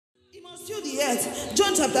yet.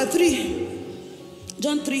 John chapter 3.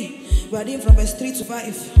 John 3. We are reading from verse 3 to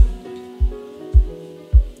 5.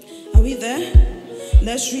 Are we there?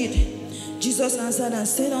 Let's read. Jesus answered and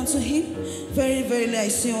said unto him, Very, verily I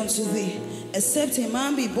say unto thee, except a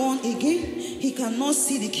man be born again, he cannot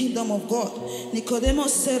see the kingdom of God.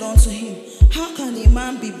 Nicodemus said unto him, How can a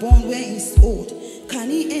man be born when he is old? Can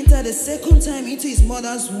he enter the second time into his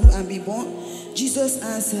mother's womb and be born? Jesus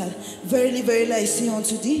answered, Verily, verily I say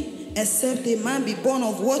unto thee, except a man be born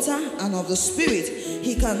of water and of the Spirit,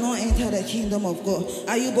 he cannot enter the kingdom of God.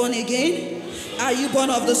 Are you born again? Are you born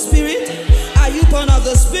of the Spirit? Are you born of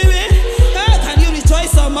the Spirit? Can you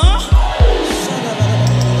rejoice some more?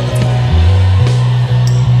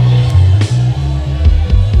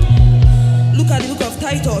 Look at the book of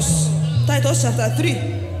Titus. Titus chapter 3.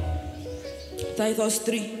 Titus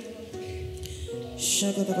 3.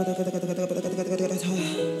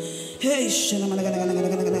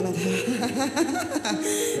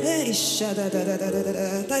 Hey,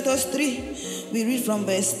 Titus 3. We read from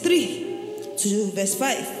verse 3 to verse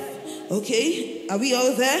 5. Okay, are we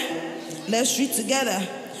all there? Let's read together.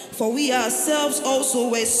 For we ourselves also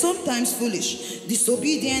were sometimes foolish,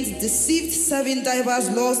 disobedient, deceived, serving divers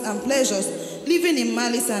laws and pleasures, living in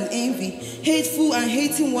malice and envy, hateful and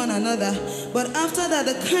hating one another. But after that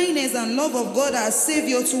the kindness and love of God our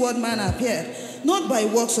Savior toward man appeared, not by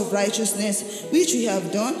works of righteousness which we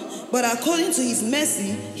have done, but according to his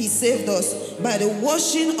mercy he saved us by the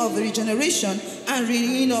washing of the regeneration and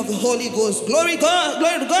renewing of the Holy Ghost. Glory God,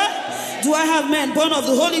 glory to God. Do I have men born of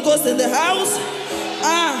the Holy Ghost in the house?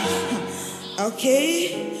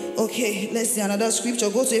 Okay, let's see another scripture.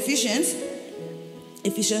 Go to Ephesians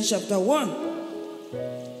chapter 1.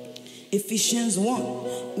 Ephesians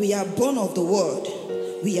 1. We are born of the word,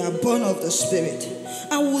 we are born of the Spirit,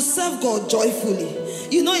 and we will serve God joyfully.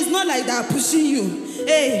 You know, it's not like they're pushing you.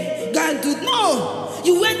 Hey, God, dude, no.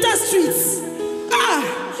 You enter streets.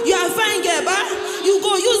 You are a fine girl, but you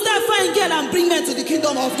go use that fine girl and bring men to the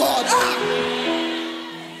kingdom of God.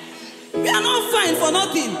 We are not fine for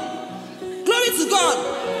nothing. Glory to God.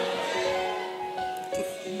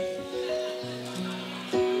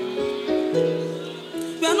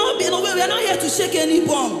 We are not here to shake any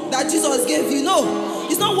bomb that Jesus gave you. No,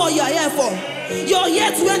 it's not what you are here for. You are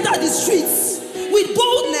here to enter the streets with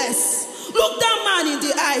boldness. Look that man in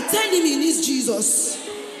the eye. Tell him he needs Jesus.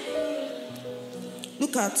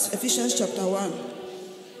 Look at Ephesians chapter 1.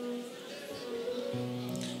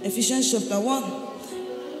 Ephesians chapter 1,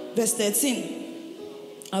 verse 13.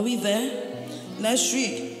 Are we there? Let's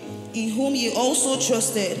read. In whom ye also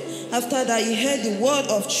trusted, after that ye heard the word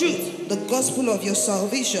of truth, the gospel of your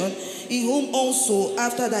salvation, in whom also,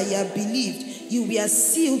 after that ye have believed, you were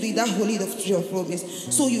sealed with that holy of promise.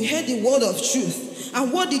 So you heard the word of truth.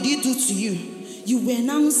 And what did he do to you? You were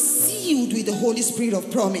now sealed with the Holy Spirit of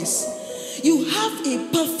promise. You have a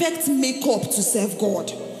perfect makeup to serve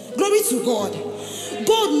God. Glory to God.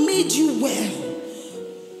 God made you well.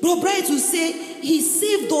 Bro Bright will say, he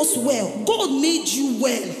saved us well. God made you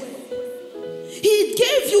well. He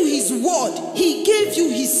gave you his word. He gave you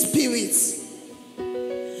his Spirit.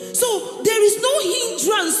 So there is no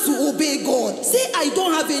hindrance to obey God. Say, I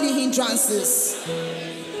don't have any hindrances.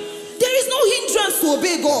 There is no hindrance to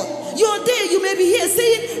obey God. You're there, you may be here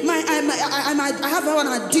saying, I have an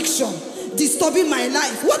addiction disturbing my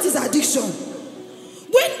life. What is addiction?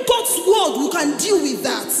 When God's word, you can deal with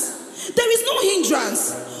that. There is no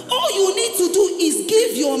hindrance. All you need to do is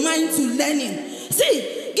give your mind to learning.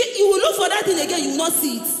 See, you will look for that thing again, you will not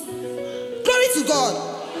see it. Glory to God.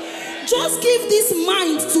 Just give this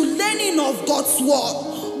mind to learning of God's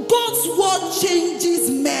word. God's word changes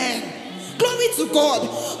men. Glory to God.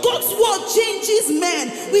 God's word changes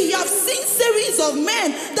men. We have seen series of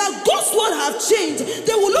men that God's word have changed.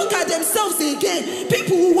 They will look at themselves again.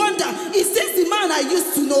 People will wonder, is this the man I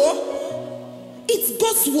used to know? It's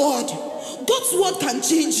God's word. God's word can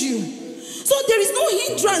change you. So there is no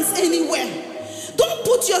hindrance anywhere. Don't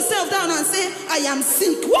put yourself down and say, I am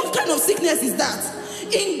sick. What kind of sickness is that?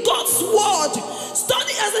 In God's word,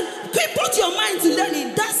 study as a put your mind to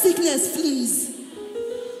learning, that sickness flees.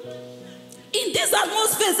 In this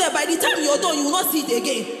atmosphere, sir, by the time you're done, you will not see it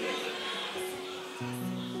again.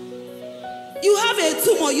 You have a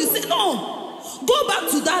tumor, you say, no, go back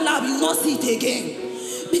to that lab, you will not see it again.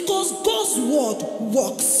 Because God's word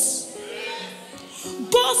works.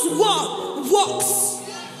 God's word works.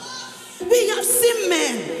 We have seen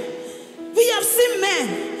men. We have seen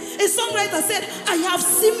men. A songwriter said, I have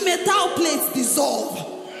seen metal plates dissolve.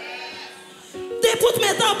 They put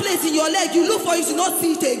metal plates in your leg, you look for it, you not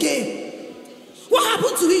see it again. What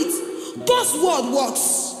happened to it? God's word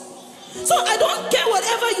works. So I don't care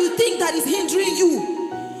whatever you think that is hindering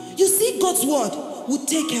God's word will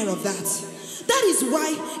take care of that. That is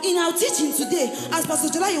why in our teaching today, as Pastor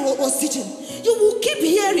Jolai was teaching, you will keep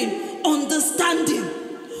hearing understanding.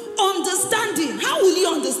 Understanding. How will you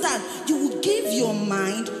understand? You will give your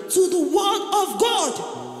mind to the word of God.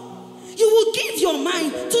 You will give your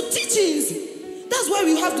mind to teachings. That's why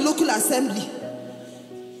we have the local assembly.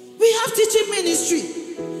 We have teaching ministry.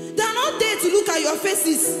 They are not there to look at your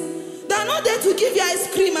faces. They are not there to give you ice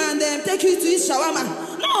cream and take you to eat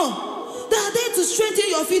shawarma. No. They are there to strengthen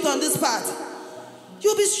your feet on this path.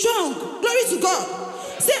 You'll be strong. Glory to God.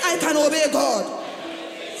 Say, I can obey God.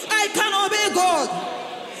 I can obey God.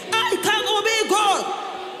 I can obey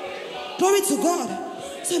God. Glory to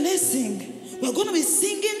God. So let's sing. We're going to be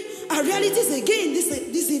singing our realities again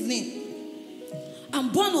this evening.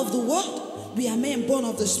 I'm born of the word. We are men born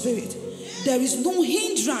of the Spirit. There is no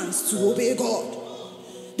hindrance to obey God.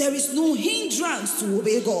 There is no hindrance to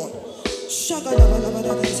obey God.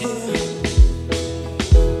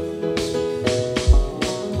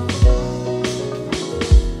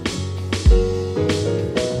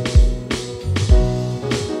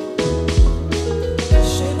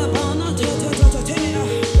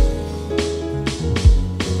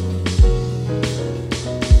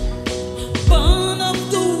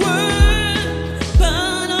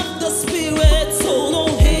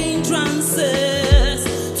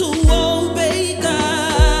 To obey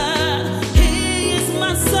God, He is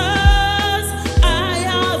my son.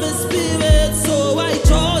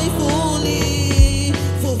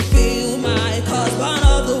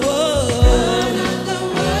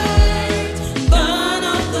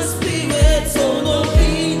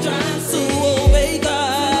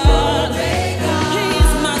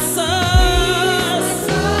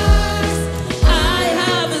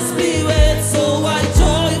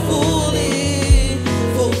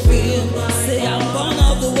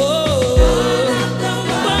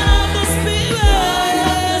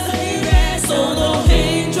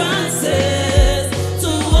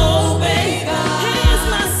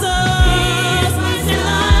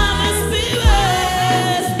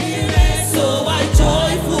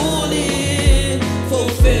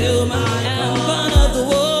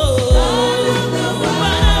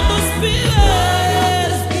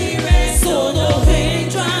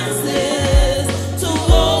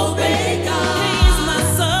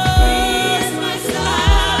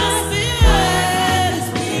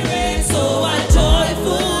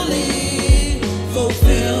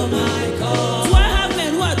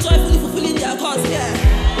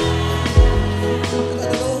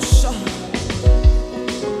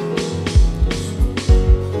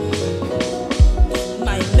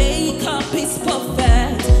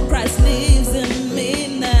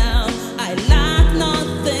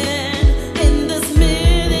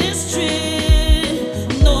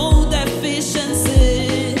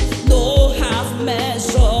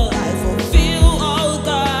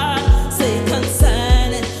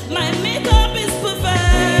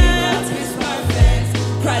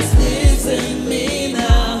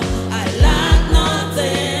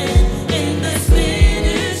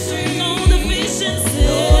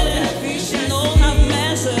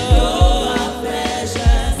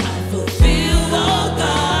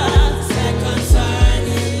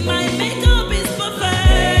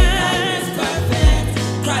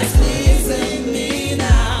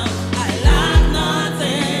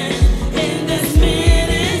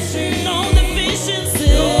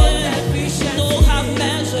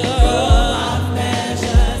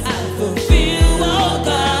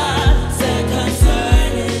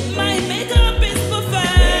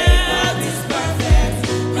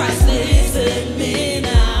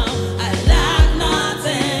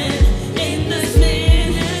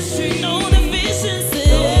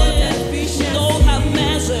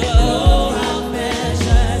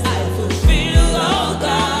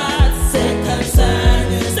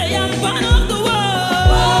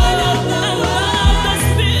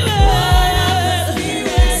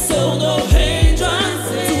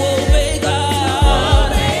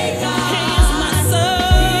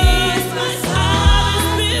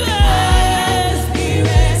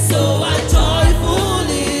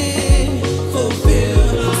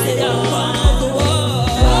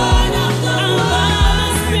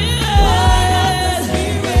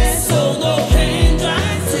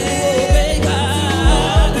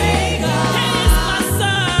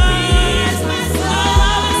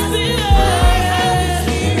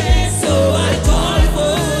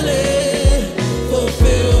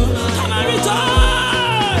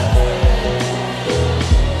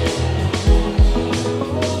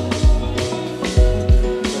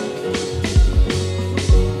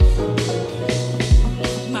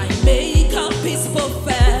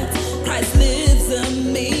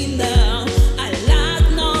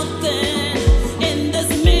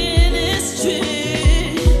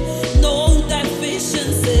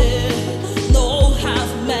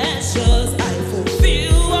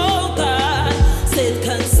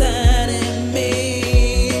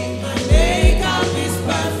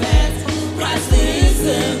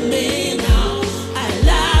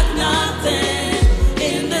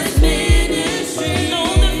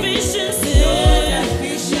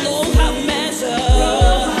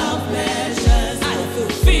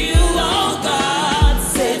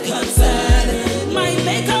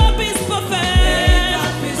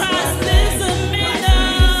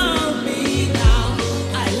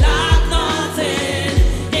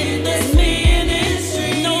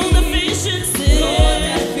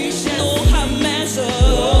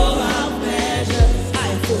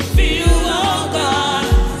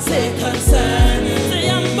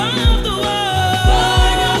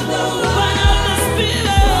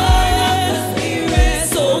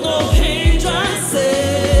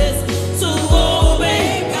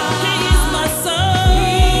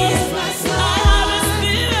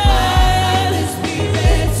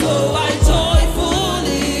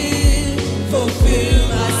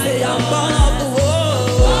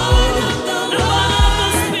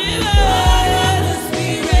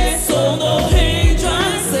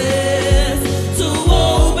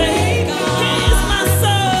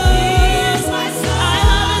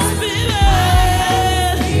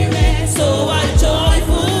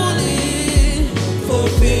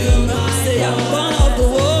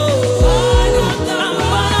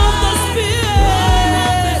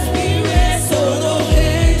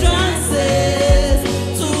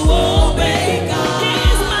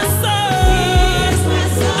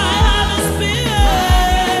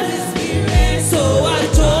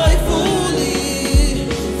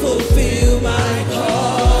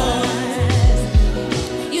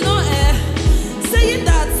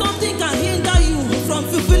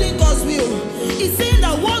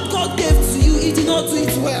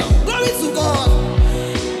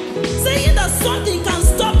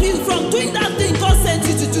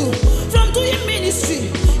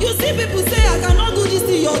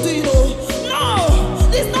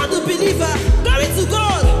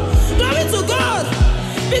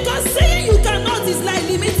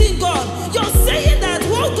 limiting God. You're saying that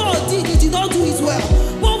what God did, He did not do it well.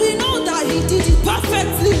 But we know that He did it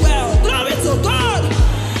perfectly well. Glory to God.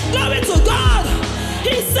 Glory to God.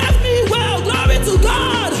 He served me well. Glory to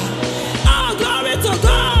God. Oh, glory to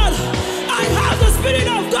God. I have the Spirit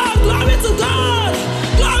of God. Glory to God.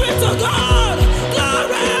 Glory to God.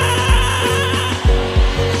 Glory.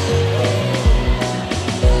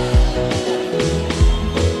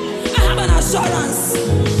 I have an assurance.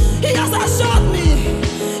 He has assured me.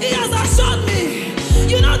 He has assured me.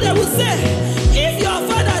 You know they will say, if your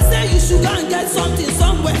father say you should go and get something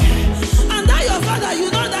somewhere, and that your father,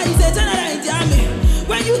 you know that he's a general in the army.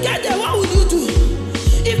 When you get there, what will you do?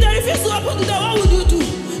 If they refuse to open the door, what will you do?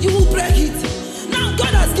 You will break it. Now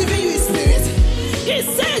God has given you His Spirit. He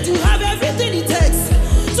said you have everything it takes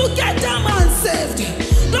to get that man saved.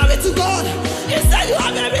 Glory to God. He said you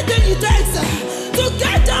have everything it takes to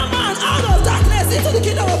get that man out of darkness into the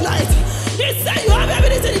kingdom of light. He said you have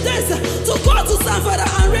everything it takes to go to Sanford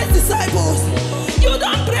and raise disciples. You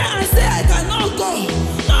don't pray and say, I cannot go.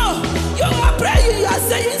 No, you are praying, you are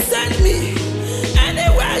saying, send me.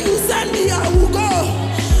 Anywhere you send me, I will go.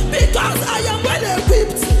 Because I am well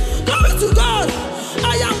equipped. Glory to God.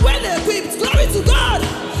 I am well equipped. Glory to God.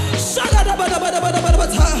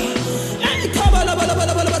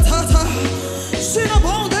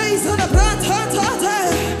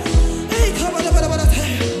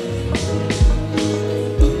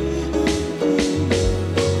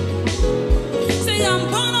 Say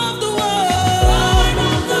I'm born of the world.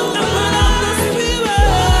 I'm born of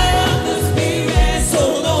the Spirit. So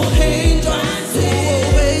no hindrance to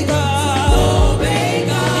obey God.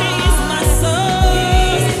 He is my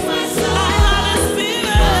son. I have a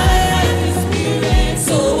Spirit.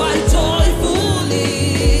 So I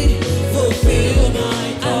joyfully fulfill my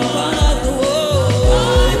I'm born of the world.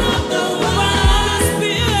 Born of the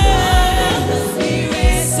Spirit.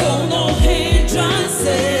 So no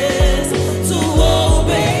hindrances to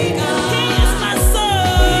obey God. He is my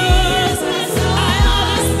son. I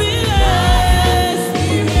have a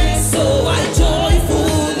Spirit. So I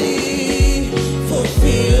joyfully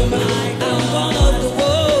fulfill my I'm born of the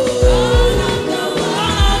world. Born of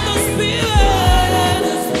the Spirit.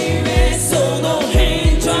 So no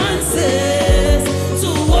hindrances to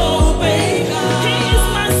obey God. He is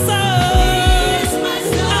my son.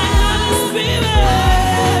 I have a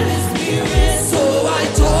Spirit. So I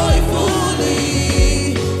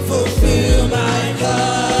joyfully fulfill my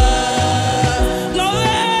God.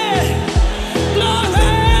 Glory, glory,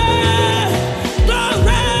 glory,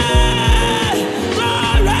 glory,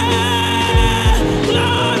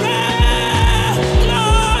 glory,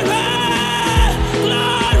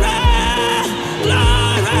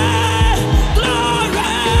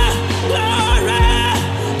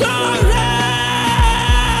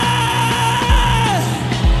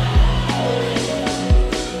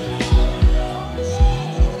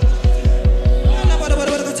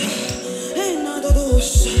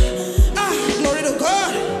 glory to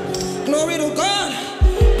God. Glory to God.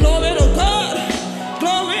 Glory to God.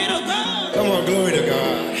 Glory to God. Come on, glory to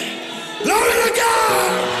God. Glory to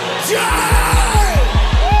God! Yeah!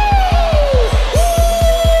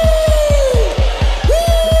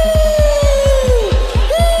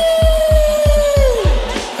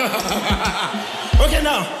 Okay,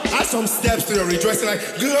 now add some steps to your rejoicing, like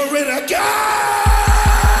glory to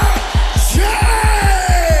God!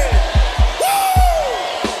 Yeah! Woo!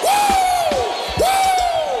 Woo! Woo!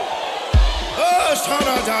 Oh,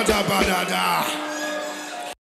 shada da da ba da da.